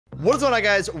What is going on,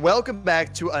 guys? Welcome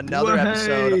back to another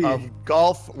episode of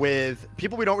Golf with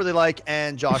people we don't really like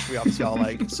and Josh we obviously all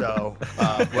like. So,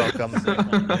 welcome.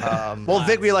 Well,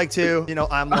 Vic we like too. You know,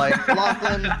 I'm like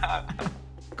Lachlan.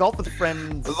 Golf with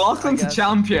friends. Lachlan's a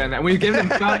champion, and we've given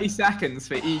him 30 seconds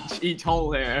for each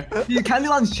hole here.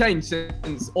 Candyland's changed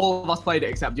since all of us played it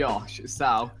except Josh.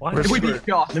 So if we beat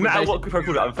Josh, no matter what group I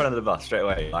call it, I'm in front of the bus straight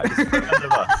away. Like, just in front of the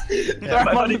bus. Yeah,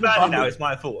 but if I do badly now, it's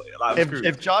my fault. Like,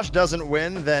 if Josh doesn't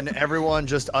win, then everyone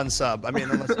just unsub. I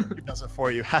mean, unless he does it for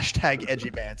you. Hashtag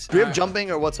edgy bants. Do we have jumping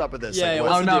or what's up with this? Yeah,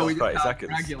 like, oh no, we 30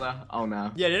 seconds. Regular. Oh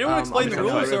no. Yeah, did anyone explain the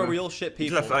rules or are we all shit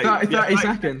people? 30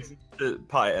 seconds.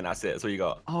 Pie it and that's it. That's all you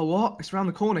got. Oh what? It's around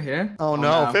the corner here. Oh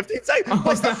no, 15 seconds.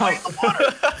 What's the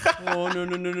Oh no.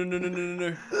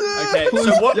 Okay,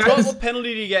 so what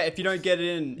penalty do you get if you don't get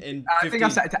it in 15? I think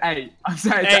I've set it to 8. I've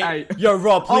set it to 8. Yo,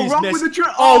 Rob, please miss. With the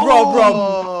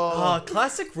Rob.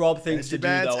 Classic Rob things to do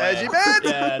though. Edgy bants.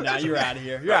 Yeah, nah, you're out of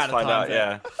here. You're out of time.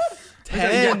 Yeah.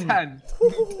 10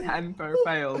 per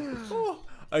fail.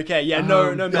 Okay, yeah,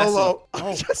 no messing. YOLO.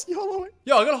 Just YOLO.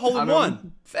 Yo, I got a hole in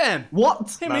one. Fam.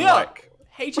 What? Hit me up.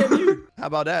 HMU. How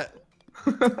about that?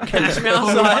 Catch me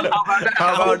outside.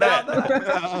 How about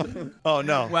that? Oh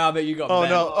no. Wow, but you got Oh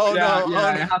banned. no. Oh Yeah, no.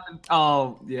 yeah, it happened.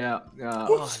 Oh yeah.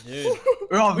 Oh, dude.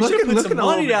 Rob, We should put some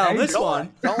money down on this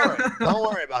one. Don't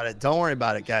worry about it. Don't worry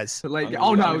about it, guys. Like,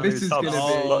 oh no, this is gonna be.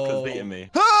 Lachlan's beating me.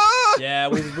 Yeah,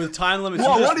 with time limits,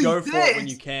 Whoa, you what just go is for it this? when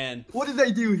you can. What did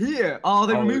they do here? Oh,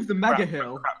 they removed the mega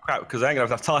hill. Crap, because I ain't gonna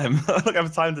have time. I don't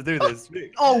have time to do this.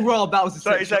 Oh, Rob, that was a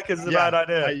 30 seconds is a bad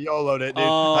idea. I YOLO'd it, dude.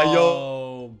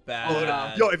 Oh,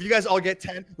 bad. Yo, if you guys all get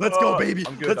 10, let's go, baby.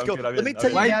 I'm good, Let's go. I'm Let me tell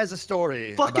you guys a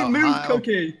story. Fucking about move, how-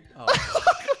 Cookie. Oh.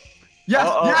 Yes,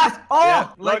 yes. Oh, Yeah,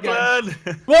 leg in. Lachlan.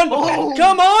 One,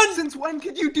 come on! Since when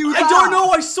could you do that? I don't know.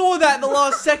 I saw that in the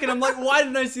last second. I'm like, why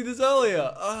didn't I see this earlier?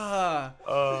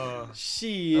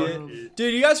 Shit.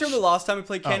 Dude, you guys remember the last time we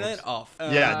played Candyland?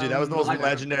 Yeah, dude, that was the most I don't know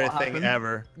legendary what thing happened.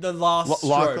 ever. The last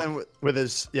stroke. Lachlan with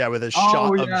his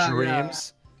shot of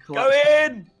dreams. Go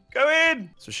in. Go in.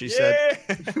 So she said.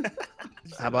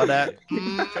 How about that? She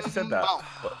said that.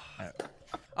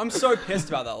 I'm so pissed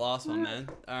about that last one, man.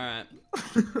 All right.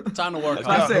 Time to work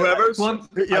hard.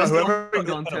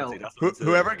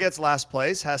 Whoever gets last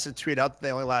place has to tweet out that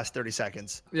they only last 30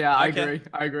 seconds. Yeah, I Okay.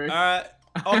 agree. All right.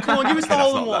 Oh, come on, give us the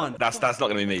hole in one. That's not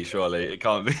gonna be me, surely. It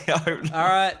can't be. All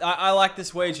right, I like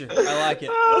this wager. I like it.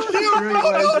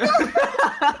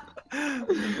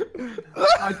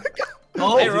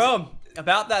 Hey, Rob,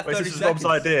 about that 30 This is seconds.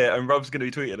 Rob's idea, and Rob's gonna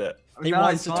be tweeting it. He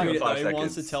wants to tweet it, though. 5 He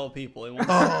wants to seconds. tell people. He wants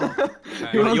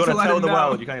You want to tell the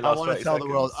world you can only I last want 30 to tell the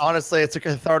world. seconds. Honestly, it's a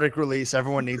cathartic release.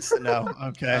 Everyone needs to know.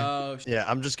 Okay. Oh, shit. Yeah,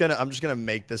 I'm just gonna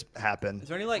make this happen. Is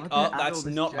there any like? What Oh, the that's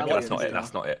hell not. is Okay, jelly? that's not it.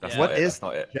 That's not it. That's Yeah. not What it. is That's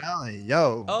not it. jelly?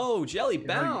 Yo. Oh, jelly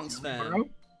bounce, man.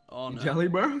 Oh no. Jelly,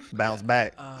 bro. Bounce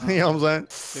back. You know what I'm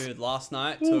saying? Dude, last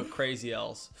night took crazy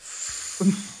L's.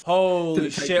 Holy Did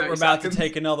it take shit, 30 we're about seconds? to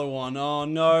take another one. Oh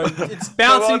no, it's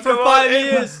bouncing for come 5 on.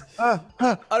 years. I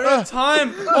don't have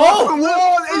time. Oh,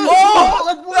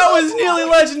 Oh, that was nearly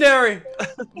legendary.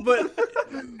 But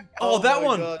oh, that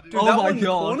one, God, dude. dude, Oh that my one in the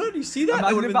God. corner. Do you see that?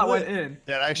 Imagine if that would've went been lit. in.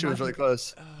 Yeah, it actually was really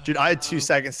close. Dude, I had 2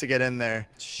 seconds to get in there.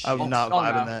 I would not Oh,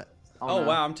 vibing no. that. Oh no.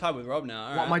 wow, I'm tied with Rob now. All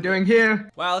What right. am I doing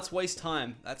here? Wow, let's waste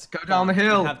time. Let's Go down the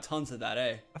hill. Have tons of that,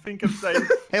 eh? I think I'm safe.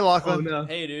 Hey, Oh Lachlan. no.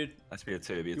 Hey, dude, Let's be a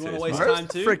 2. Be a You 2. wanna It's waste fine. Where's time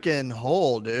the too? freaking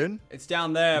hole, dude? it's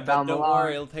down there, Down but the don't line.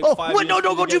 worry, it'll take Oh, 5 wait, minutes. no,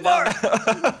 don't for go you to too get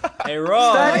far. down. Hey,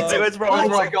 Rob. Hey, where's Rob? Oh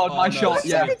my God, my no, shot.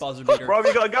 Yeah. buzzer beater. Rob,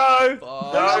 you gotta go.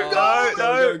 Go,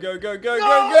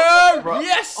 No. go.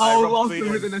 Yes. Oh, Rob, lost tweet him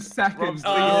it. within a second.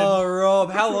 Oh,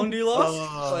 Rob, how long do you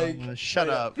last? Shut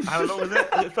up. How long was it?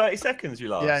 Was it 30 seconds you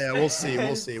last? Yeah, we'll see.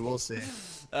 We'll see.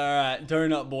 All right,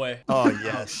 donut boy. Oh,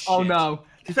 yes. Oh no.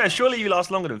 To be fair, surely you last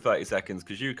longer than 30 seconds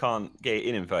because you can't get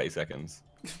it in 30 seconds.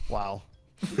 Wow.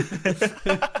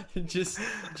 just.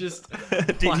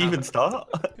 Did you even start?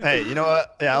 Hey, you know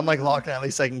what? Yeah, I'm like Lachlan. At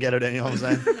least I can get it in. You know what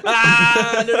I'm saying?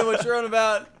 I don't know what you're on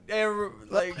about.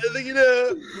 Like, I think you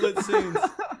do. lit scenes.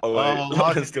 Oh, wait.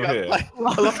 Lachlan's still here.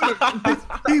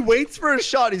 He waits for a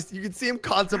shot. You can see him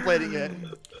contemplating it.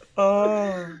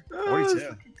 Oh.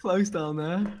 42. Close down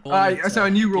there. Alright, so a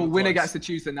new rule: winner gets to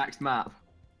choose the next map.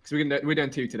 Because we're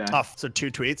doing 2 today. Oh, so 2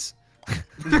 tweets.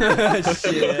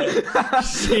 Shit.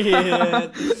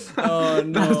 Oh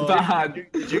no. That's bad.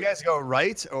 Did you guys go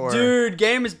right or? Dude,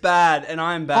 game is bad and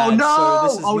I'm bad. Oh no! So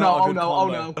this is Oh not no! a Oh good no!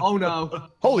 combo. Oh no! Oh no!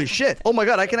 Holy shit! Oh my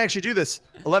god, I can actually do this.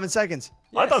 11 seconds.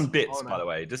 I've Yes. done bits, Oh, no. by the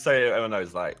way, just so everyone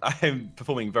knows. Like, I'm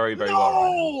performing very, very well.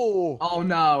 Right No! Oh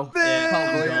no!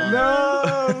 Yeah,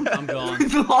 No! I'm gone.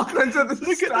 Lachlan's at the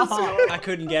start. I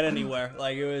couldn't get anywhere.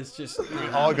 Like it was just. We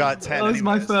all got 10. That was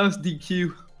my anyways. first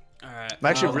DQ. All right. I'm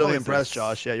actually Oh, really what is impressed, this?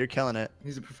 Josh. Yeah, you're killing it.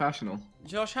 He's a professional.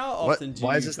 Josh, how What- often do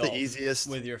why you is this the golf easiest?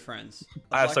 with your friends?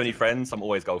 I have so many friends. I'm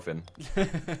always golfing.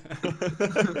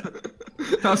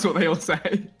 That's what they all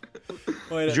say.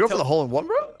 Wait, Did you go for the hole in one,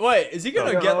 bro? Wait, is he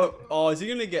gonna No. get? Oh, is he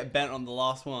gonna get bent on the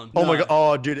last one? Oh my No. god.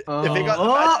 Oh, dude. If it got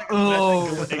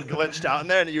Oh. it glitched out in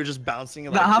there and you were just bouncing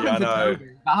That like. happened to I know. Toby.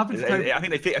 That happened to Toby. I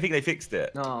think they fixed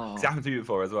it. No. It's happened to me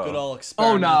before as well. Good old Oh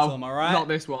experimental, no! am I right? Not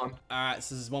this one. All right,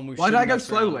 so this is one we. Why did I go shouldn't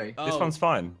mess around. slowly? This Oh, one's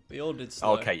fine. We all did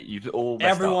slow. Okay, you've all messed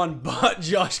Everyone up. but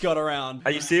Josh got around.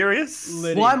 Are you serious?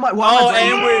 Liddy. Why am I? Oh, Why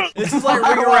am I and this is like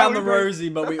ring around the rosy,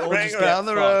 but we all Ring just get around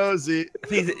the fucked. rosy.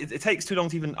 Please, it takes too long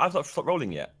to even. I've not stopped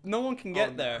rolling yet. No one can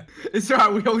get there. It's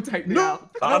alright. We all take me out.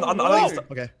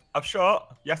 Okay. I've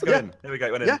shot. You have to go Yeah. in. There we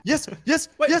go. Went in. Yeah. Yes. Yes.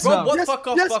 Wait, yes. Rob, what? Yes, Fuck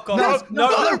off, yes, fuck off. No.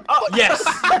 No. Oh, yes.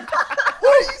 Are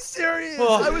you serious?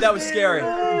 Oh, that was there. scary.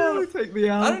 Oh, take me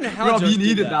out. I don't know how Rob, Josh you did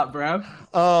needed that. that, bro.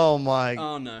 Oh my.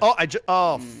 Oh no. Oh,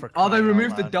 for Oh, they crying out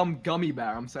removed the loud. dumb gummy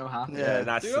bear. I'm so happy. Yeah,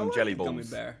 that's Dude, I some want jelly a gummy balls.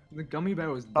 bear. The gummy bear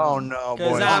was. Oh dumb. no, Cause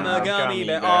boys. I'm a Oh, gummy gummy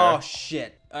bear. bear. Oh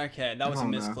shit. Okay, that was a Oh,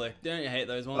 no. misclick. Don't you hate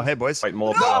those ones? Oh, hey, boys. Wait,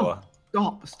 more power.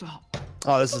 Stop.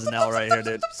 Oh, this is an L right here,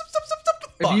 dude.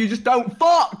 If you just don't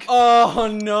fuck. Oh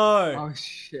no. Oh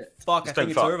shit. Fuck, I Just think don't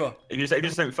it's fuck. over. If you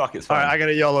just don't fuck, it's All fine. right, I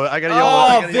gotta YOLO. I gotta Oh, YOLO.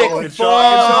 I gotta Vic, YOLO. Good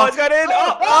shot. It's going in.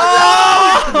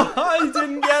 Oh! I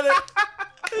didn't get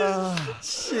it.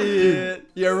 Shit.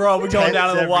 Yeah, Rob, we're going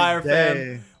down to the wire,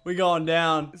 fam. We're going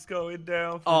down. It's going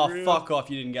down. For Oh, real. fuck off.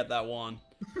 You didn't get that one.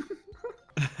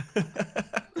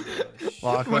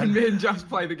 When Lachlan. me and Josh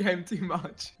play the game too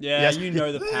much. Yeah, Yes. you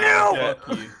know the power. No.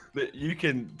 Fuck you. But you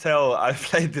can tell I've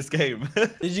played this game.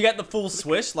 Did you get the full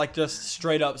swish? Like just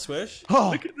straight up swish? Oh,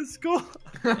 Look at the score.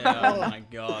 Yeah, oh my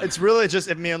god. it's really just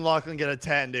if me and Lachlan get a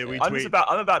 10, dude. We I'm tweet.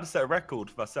 about to set a record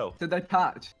for myself. Did they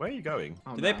patch? Where are you going?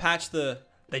 Oh, Did no. they patch the...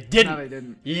 They didn't. No, they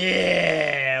didn't.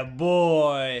 Yeah,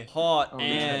 boy. Hot Oh,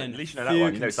 and at least you know that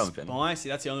one. You know fucking something. spicy.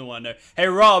 That's the only one I know. Hey,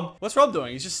 Rob. What's Rob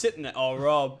doing? He's just sitting there. Oh,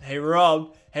 Rob. Hey,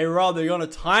 Rob. Hey, Rob. They're on a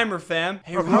timer, fam.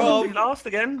 Hey, How long Rob. did you last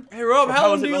again? Hey, Rob. How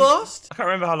long was do it you long? last? I can't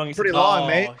remember how long you Pretty said. long, Oh,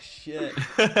 mate. shit.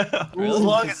 As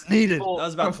long as needed. That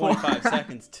was about 25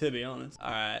 seconds, to be honest.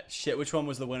 All right. Shit. Which one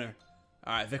was the winner?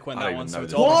 All right. Vic won I that don't one, even so know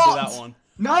it's this. obviously What? that one.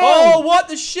 No! Oh, what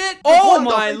the shit? Oh, What the-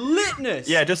 my litness.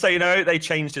 Yeah, just so you know, they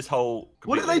changed this whole.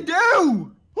 What did they completely.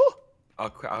 do? I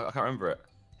can't remember it.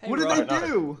 Hey, What did Rob, they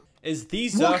do? Is the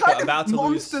What Zerka kind of about to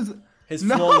monsters? lose his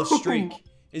No! flawless streak?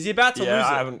 Is he about to Yeah, lose it?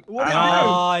 I haven't. What I did haven't- you do?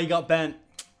 Oh, he got bent.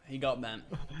 He got bent.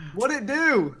 What did it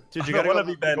do? Dude, you I gotta wanna go,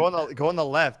 be bent. go on the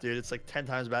left, dude. It's like 10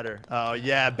 times better. Oh,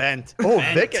 yeah, bent. Oh,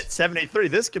 Bent. Vic at 73.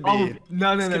 This could be. Oh,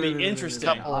 no. It's gonna be no, no, interesting.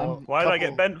 no. Couple- Why did I get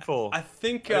couple- bent for? I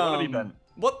think, I wanna be bent.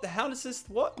 what the, how does this,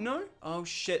 what? No? Oh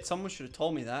shit, someone should have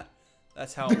told me that.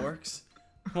 That's how it works.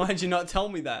 Why did you not tell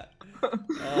me that?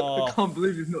 Oh, I can't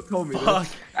believe you've not told me fuck.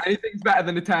 this. Anything's better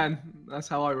than a 10. That's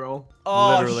how I roll.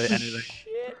 Oh, Literally anything.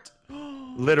 shit.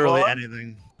 Literally What?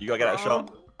 anything. You gotta get that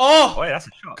shot. Oh! Oh, yeah, that's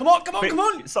a shot. Come on, come on, Quick, come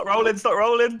on! Stop rolling, stop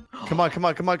rolling. Come on, come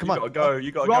on, come on, come You on. gotta go,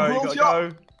 you gotta Rob, go, you roll gotta shot.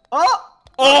 go. Oh!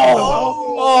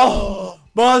 Oh!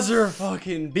 Buzzer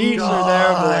fucking beats are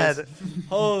there, boys. God.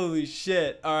 Holy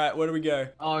shit. Alright, where do we go?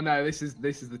 Oh no, this is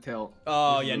the tilt.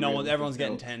 Oh, This is yeah, the no real one, everyone's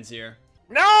tilt. getting tens here.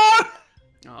 No!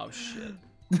 Oh, shit.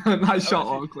 Nice shot,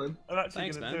 actually- Lachlan. I'm actually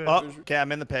Thanks, gonna man. do it. Oh, okay,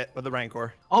 I'm in the pit with the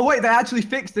Rancor. Oh wait, they actually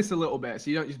fixed this a little bit, so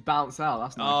you don't just bounce out.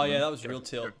 That's nice. Oh, yeah, that was real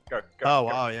tilt. Go, Oh, go,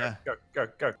 wow, go, yeah.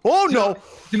 Go. Oh, no. Do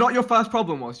you know what your first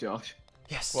problem was, Josh?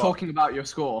 Yes. Talking about your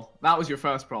score. That was your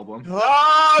first problem.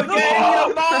 Oh, get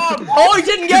your mom! Oh, he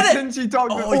didn't get it! Since you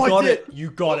talked Oh, about- you I got did. it.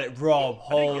 You got it, Rob.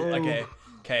 Hold. Oh. Okay.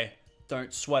 Okay.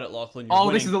 Don't sweat it, Lachlan. You're Oh,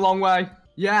 winning. this is a long way.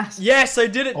 Yes. Yes, I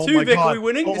did it Oh too, my Vic. God. Are we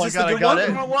winning? Oh is my this God, the I good got one? it.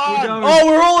 We're going. Oh,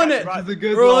 we're all in it. This is a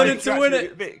good We're all one. in it to win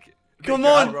it. Vic, Come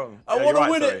you're on. wrong. I Yeah, wanna you're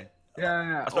right, win it. sorry.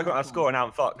 Yeah. I spoke about my score and now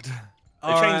I'm fucked. They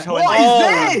All changed right. how What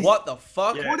I is this? What the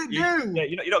fuck? Yeah, What did it you- do? Yeah,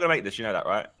 you're not gonna make this, you know that,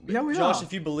 right? Yeah, we Josh, are.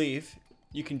 if you believe,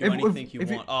 you can do If- anything if you it-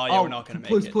 want. Oh, yeah, we're not gonna make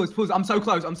Pause, it. pause. I'm so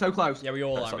close. I'm so close. Yeah, we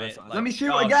all That's are, fine, mate. that's fine. Let me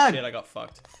shoot oh, again. Shit, I got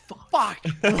fucked. Fuck.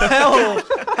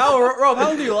 Well, Rob, how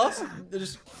long do you last?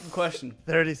 Just a question.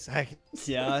 30 seconds.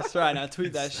 Yeah, that's right. Now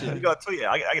tweet that You shit. gotta tweet it.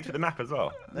 I get to the map as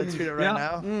well. Let's tweet it right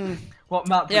Yeah. now. What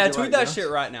map? Yeah, tweet that shit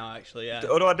right now. Actually, yeah.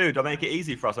 What do I do? Do I make it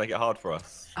easy for us? Make it hard for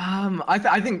us? I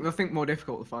think more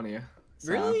difficult the funnier.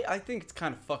 So. Really? I think it's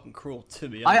kind of fucking cruel to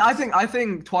be honest. I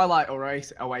think Twilight or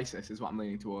Oasis is what I'm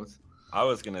leaning towards. I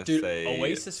was gonna say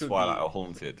Oasis Twilight or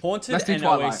Haunted. Haunted and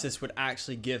Twilight. Oasis would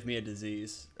actually give me a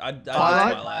disease. I'd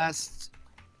Twilight lasts.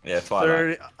 Yeah,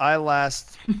 Twilight. I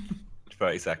last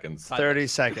 30 seconds. 30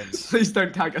 seconds. Please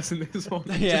don't tag us in this one.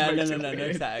 Yeah, no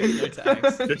tags, no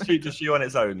tags. just you on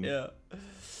its own. Yeah.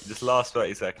 Just last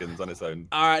 30 seconds on its own.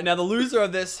 All right, now the loser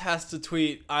of this has to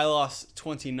tweet, I lost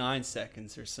 29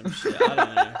 seconds or some shit. I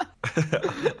don't know.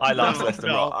 I lost less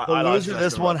than Rob. The loser of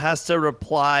this one has to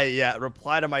reply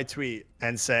to my tweet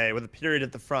and say, with a period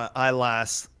at the front, I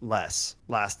last less.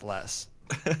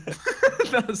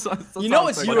 You know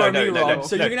it's you or me, Rob,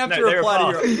 so you're going to have to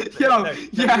reply to your...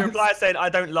 You reply saying, I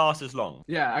don't last as long.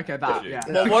 Yeah, okay, that, yeah.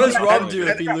 Well, what does Rob do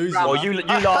if he loses? Well, you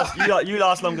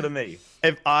last longer than me.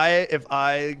 If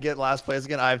I get last place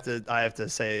again, I have to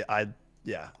say the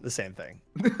same thing.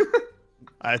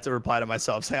 I have to reply to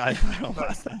myself saying I don't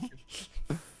last that.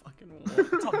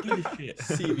 Stop doing this shit.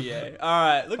 CBA. All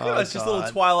right, look at us, just little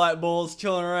Twilight balls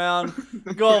chilling around.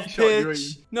 Golf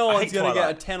pitch. No one's gonna get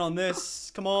a 10 on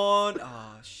this. Come on.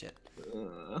 Oh shit.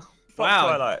 Wow.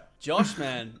 Twilight. Josh,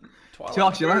 man. Twilight.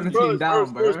 Josh, you're letting the team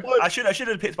down, bro. I should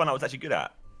have picked one I was actually good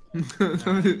at.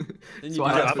 So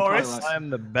I am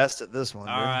the best at this one.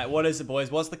 All right, what is it, boys?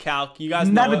 What's the calc? You guys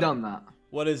never know done that.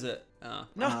 What is it?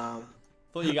 No.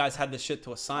 Thought you guys had this shit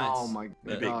to a science. Oh my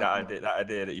god. That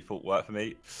idea that you thought worked for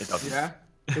me, it doesn't. Yeah?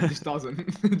 It just doesn't.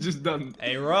 It just doesn't.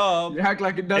 Hey, Rob. You act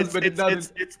like it does, but it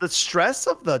doesn't. It's the stress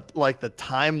of the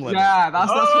time limit. Yeah,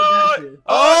 that's what gets you.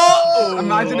 Oh!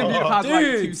 Imagine if you had like 2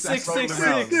 Dude, seconds.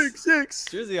 666.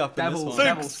 Jersey up in this one.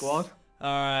 Devil squad. All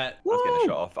right.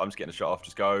 I'm just getting a shot off.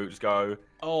 Just go.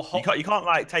 Oh, you can't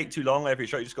like take too long every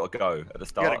shot. You just gotta go at the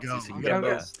start. Go. So you I'm can gonna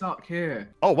get get stuck here.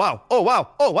 Oh wow.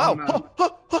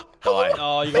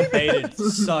 Oh, you got baited.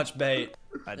 Such bait.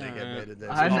 I did get baited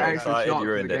there. I had an there. extra shot. You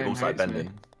ruined it. Also hates me.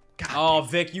 bending. Oh,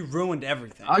 Vic, you ruined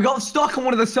everything. I got stuck on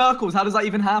one of the circles. How does that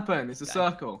even happen? It's a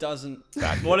circle. Doesn't.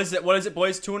 What is it? What is it,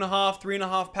 boys? 2.5,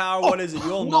 3.5 power. What is it?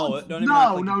 You all know it. Don't even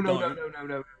act like you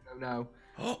don't. No.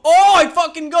 Oh, I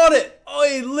fucking got it.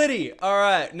 Oi, Liddy. All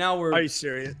right, now we're. Are you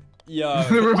serious? The Yo.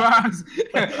 reverse.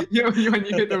 When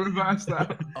you hit the reverse now.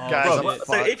 Oh, Guys, shit.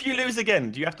 So if you lose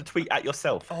again, do you have to tweet at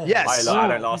yourself? Oh, Yes. I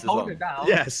don't last as Hold long. it down.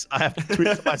 Yes, I have to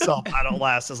tweet to myself. I don't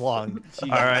last as long. Jesus All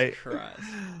right. Christ.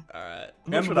 All right.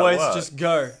 I'm not Remember, sure that boys, works. just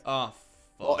go. Oh, fuck.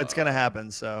 Well, it's gonna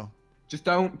happen. So. Just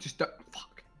don't.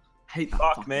 Fuck. Hate that.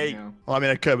 Fuck fucking me. now. Well, I mean,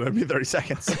 it could, but it'd be 30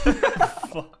 seconds.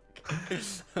 Fuck.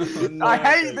 Oh, no. I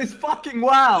hate this fucking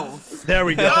wow. There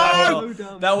we go. Oh,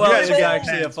 that well guys is are getting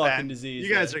actually a tens, fucking fam. disease.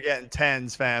 You guys are getting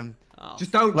 10s, fam. Oh,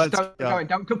 Just don't Let's go. go.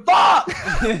 Don't go. Fuck!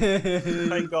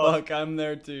 Thank God. Fuck, I'm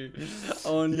there too.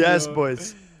 Oh no. Yes,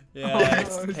 boys.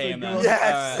 Yes, Oh, hey so man. good.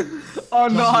 Yes. Alright. Oh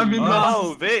no, I'm in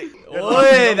Oh, Vic.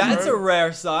 Oi, that's a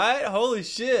rare sight. Holy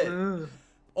shit. last.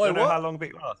 I Oi, don't know how what? long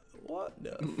Vic lasts. What?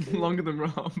 No. Longer than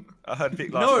Rob. I heard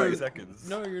Vic last No. 30 seconds.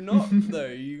 No, you're not. though.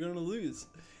 You're gonna lose.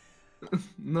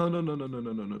 No.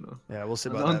 Yeah, we'll see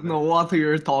I about don't that. know what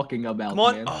you're talking about, Come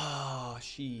on. man. Oh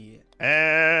shit.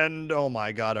 And oh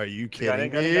my God, are you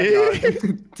kidding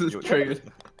me? Just triggered.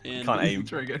 And Can't aim.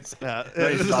 Triggers. Yeah,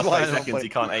 Those this is last why I 30 don't seconds, play. you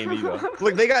can't aim either.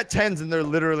 Look, they got 10s and they're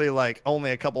literally like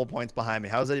only a couple of points behind me.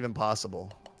 How is that even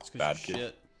possible? It's 'cause Bad you're kid.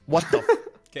 shit. What the?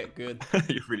 Get good.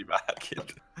 You're really bad, kid.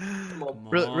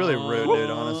 Really rude, dude,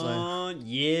 honestly. honestly.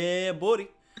 Yeah, buddy.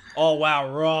 Oh wow,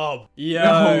 Rob. Yo,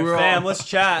 Oh, Rob. fam, let's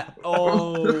chat.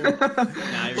 Oh.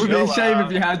 Nah, you're Would be a good. shame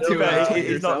if you had to.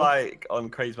 He's not like on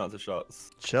crazy amounts of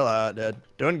shots. Chill out, dude.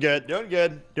 Doing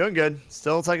good.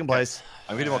 Still in second place.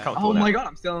 I'm really more comfortable Oh now. my god,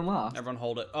 I'm still in last. Everyone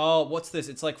hold it. Oh, what's this?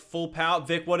 It's like full power.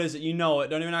 Vic, what is it? You know it.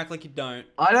 Don't even act like you don't.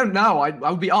 I don't know. I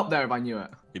would be up there if I knew it.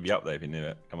 You'd be up there if you knew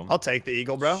it. Come on. I'll take the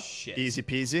eagle, bro. Shit. Easy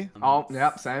peasy. Oh,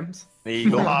 yep, same. The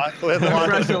eagle. With No one.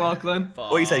 pressure, Lachlan.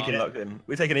 What are you taking, Lachlan?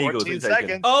 We're taking eagles. 14 What are you taking?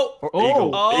 seconds. Oh. Eagle.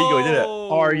 Eagle, you did it.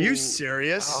 Are you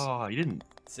serious? Oh, you didn't.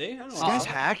 See? I don't know. This guy's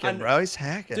hacking, bro. He's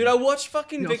hacking. Dude, I watched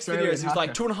fucking The Vic's Australian videos. He was like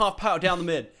hacker. 2.5 power down the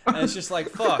mid. And it's just like,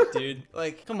 fuck, dude.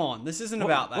 Like, come on. This isn't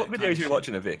about that. What kind videos of were you shit.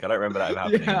 watching of Vic? I don't remember that ever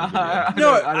happening. Yeah,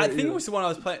 No, don't I think either. it was the one I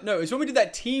was playing. No, it was when we did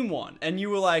that team one. And you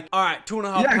were like, all right, 2.5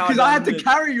 power Yeah, because down I had the to mid.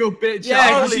 carry your bitch. Yeah, out.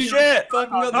 'cause Holy you shit.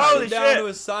 fucking got the Holy shit down shit. to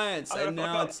a science. I'm And gonna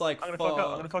now fuck up. it's like, I'm fuck.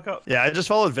 gonna fuck up. Yeah, I just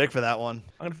followed Vic for that one.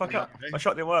 I'm gonna fuck up. My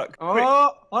shot didn't work. Oh,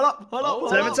 hold up. Oh,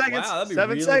 7 seconds. Wow, that'd be 7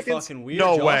 really seconds. fucking weird,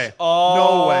 No Josh. way. Oh,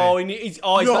 No way.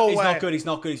 He he's No not way. good. He's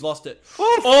not good. He's lost it.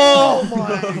 Oh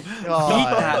my Beat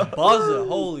god. that buzzer.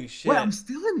 Holy shit. Wait, I'm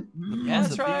still in. Yeah, that's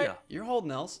Buzzer right. beater. You're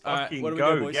holding else. All right, Fucking what do we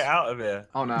go, do, boys? get out of here.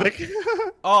 Oh no. Vic.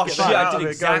 Oh Get shit! that I out did of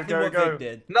it. exactly Go, what go. Vic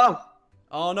did. No.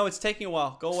 Oh no, it's taking a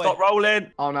while. Go away. Stop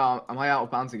rolling. Oh no. Am I out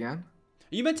of bounds again?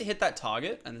 Are you meant to hit that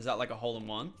target? And is that like a hole in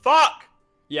one? Fuck.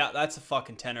 Yeah, that's a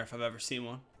fucking tenner if I've ever seen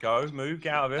one. Go, move,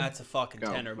 get out of here. That's a fucking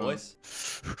tenner, boys.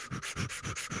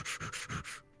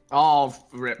 Oh,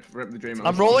 rip the dream.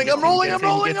 I'm rolling. Get in.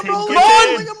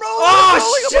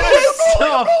 Oh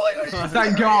shit!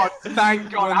 Thank God.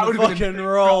 Thank God. I When would the have been fucking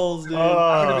rolls, dude.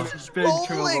 big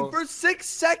Rolling trouble. for 6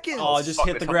 seconds. Oh, just Fuck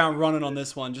hit this the up. ground running on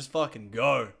this one. Just fucking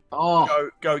go. Oh.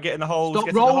 Go, get in the holes. Stop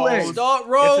get rolling. In the holes. Start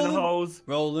Get in the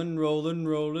rolling. holes.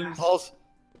 Rolling. Pulse.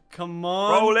 Come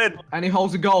on. Rolling. And he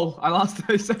holds a goal. I last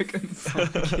 30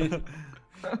 seconds.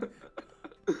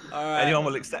 All right. Anyone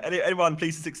will accept. Anyone,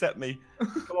 please just accept me.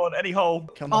 Come on, any hole.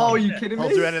 Come on. Oh, are you kidding me? I'll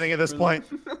do anything at this point.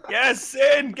 Yes,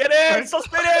 in. Get in. Stop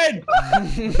spinning.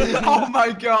 Oh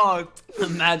my God.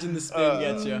 Imagine the spin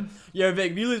gets you. Yo,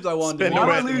 Vic, if you lose by one, Spin dude, to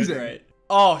Why am I win. losing? great.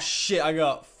 Oh shit, I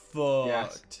got fucked.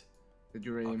 Yes. The I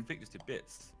dream. think just did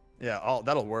bits. Yeah,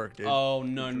 that'll work, dude. Oh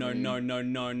no.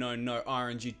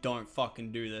 RNG, don't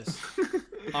fucking do this.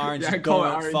 RNG, Yeah, call it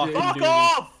don't RNG. fucking Fuck do this.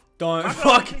 off. Don't I'm not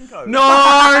fucking. Kinko. No,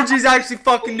 RNG's actually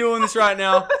fucking doing this right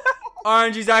now.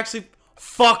 RNG's actually.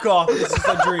 Fuck off. This is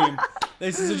a dream.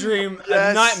 This is a dream. A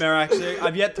Yes. nightmare, actually.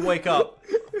 I've yet to wake up.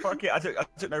 Fuck it. I took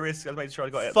no risks. I made sure I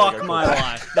got it. Fuck There you go, my cool.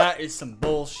 life. That is some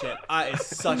bullshit. That is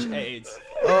such AIDS.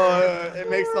 It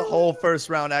makes the whole first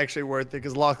round actually worth it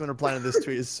because Lachlan replying to this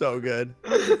tweet is so good.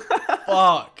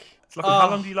 Fuck. So, how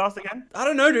long do you last again? I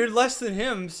don't know, dude. Less than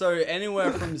him, so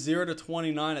anywhere from 0 to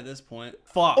 29 at this point.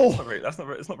 Fuck. Oh. It's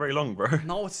not very long, bro.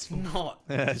 No, it's not.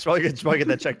 Yeah, it's probably good. Get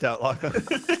that checked out, Lachlan.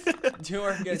 Do you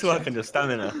reckon It's working your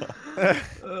stamina.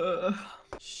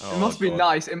 It must be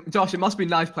nice. Josh, it must be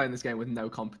nice playing this game with no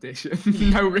competition.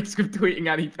 No risk of tweeting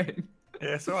anything.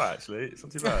 Yeah, it's alright actually. It's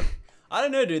not too bad. I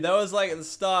don't know, dude. That was like at the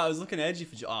start. I was looking edgy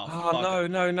for. Oh, fuck. no.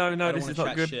 don't This wanna is not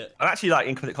chat good. shit. I'm actually like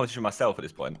in competition with myself at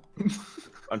this point.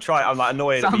 I'm like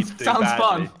annoyed at me doing Sounds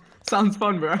badly. fun. Sounds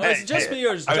fun, bro. Well, it's just me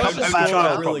or just I'm Josh is having scoring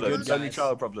child really problems. good, Only guys.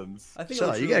 child problems. I think So it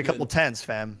looks you really get a couple good. tens,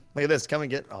 fam. Look at this. Come and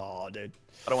get. Oh, dude.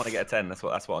 I don't want to get a 10. That's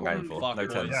what I'm going for. Fuck, No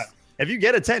boys. 10s. Yeah. If you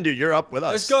get a 10, dude, you're up with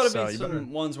us. There's got to so be you some better-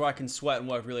 ones where I can sweat and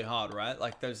work really hard, right?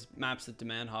 Like those maps that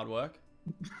demand hard work.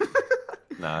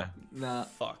 No. Nah.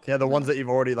 Fuck. Yeah, the ones that you've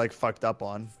already like fucked up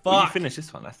on. Will you Fuck. finish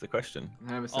this one? That's the question.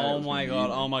 I never said it Oh was my gonna be god.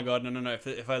 easy. Oh my god. No.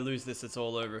 If I lose this, it's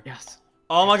all over. Yes.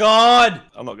 Oh my god.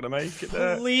 I'm not gonna make it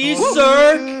there. Please,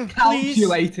 sir. Please.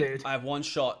 Calculated. I have one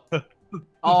shot.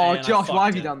 Oh, And I Josh, why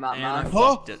have fucked you it. done that, And I man?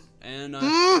 fucked it. And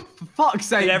For fuck's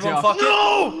sake, did everyone Josh. fuck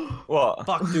it? What?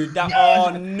 Fuck, dude. That. Oh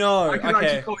no. I could Okay.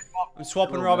 actually call you up I'm a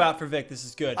swapping little Rob bit. out for Vic. This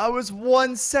is good. I was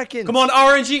 1 second. Come on,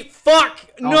 RNG. Fuck.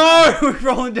 Oh. No. We're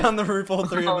rolling down the roof, all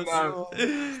three Oh, of us.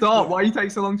 no. Stop. Why you take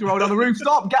so long to roll down the roof?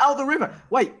 Stop. Get out of the river.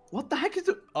 Wait. What the heck is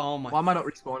it? Oh my. Why am I not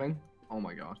respawning? Oh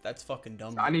my god. That's fucking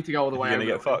dumb. I need to go all the way You're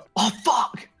gonna over. get fucked. Oh,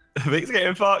 fuck. Vic's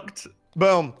getting fucked.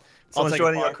 Boom. Someone's take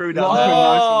joining a your part. crew down Well,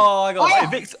 there. Oh, I got. Hey,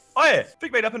 Vic's. Oh yeah,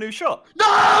 Vic made up a new shot. No!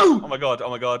 Oh my god.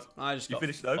 I just You got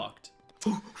finished, though? fucked.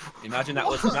 Imagine that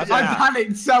was. Imagine I that.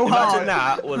 panicked so Imagine hard.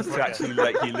 that was to actually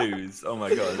let you lose. Oh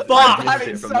my god. Fuck! I You missed it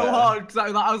panicked from so there. hard because I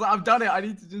was like, I've done it. I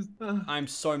need to just. I'm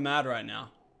so mad right now.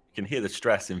 You can hear the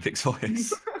stress in Vic's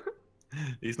voice.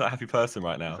 He's not a happy person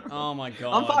right now. Oh my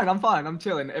god. I'm fine. I'm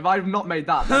chilling. If I've not made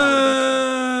that, then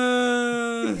I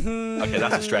Okay,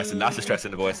 that's a stress, and that's a stress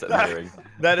in the voice that I'm hearing.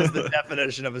 That is the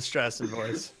definition of a stress and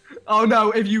voice. oh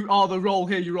no! If you are the roll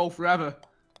here, you roll forever.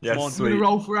 Yes, on, I'm sweet. gonna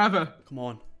roll forever. Come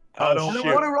on. I I don't don't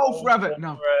want to roll forever.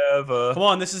 No. forever. Come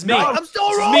on, this is me. No, I'm still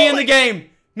This is rolling. me in the game.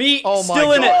 Me Oh my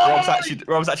still in God. it.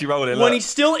 Rob's actually rolling. When Look. he's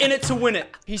still in it to win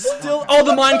it. He's still. Oh,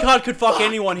 the minecart could fuck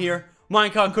anyone here.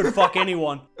 Minecart could fuck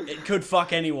anyone. It could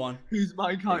fuck anyone. Whose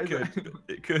minecart It is it? could.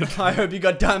 It could. I hope you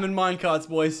got diamond minecarts,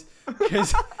 boys.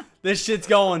 Because this shit's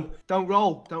going. Don't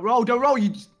roll. Don't roll. Don't roll. You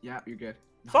just. Yeah, you're good.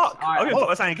 Fuck. Alright, I'm gonna fuck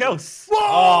with something else.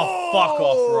 Oh, fuck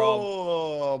off, Rob.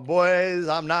 Oh, boys,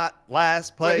 I'm not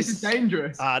last Wait, place. this is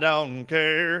dangerous. I don't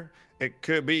care. It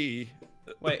could be.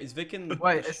 Wait, is Vic in the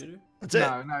Wait, it's- shooter? That's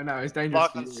it. No, it's dangerous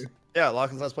for Lachlan's, you. yeah,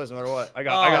 Lachlan's last place no matter what. I Oh,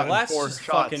 got that's 4 just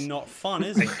shots. fucking not fun,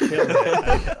 is it? Killed it.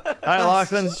 All right,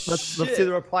 Lachlan, let's see Shit.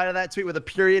 the reply to that tweet with a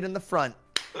period in the front.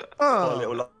 Oh,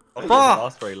 little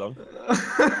Last very long.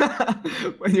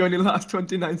 When you only last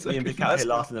 29 seconds. Me and Big Cat here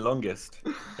lasting the longest.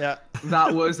 Yeah.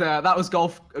 That was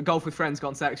golf with friends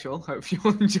gone sexual. Hope you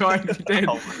all enjoyed. If you did,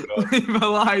 Oh my God. leave a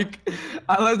like.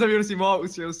 And let us know if you want to see more. We'll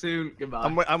see you soon.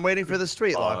 Goodbye. I'm waiting for the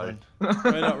street, Lachlan.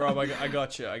 Wait up, Rob. I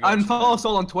got you. And follow us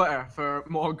all on Twitter for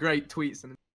more great tweets and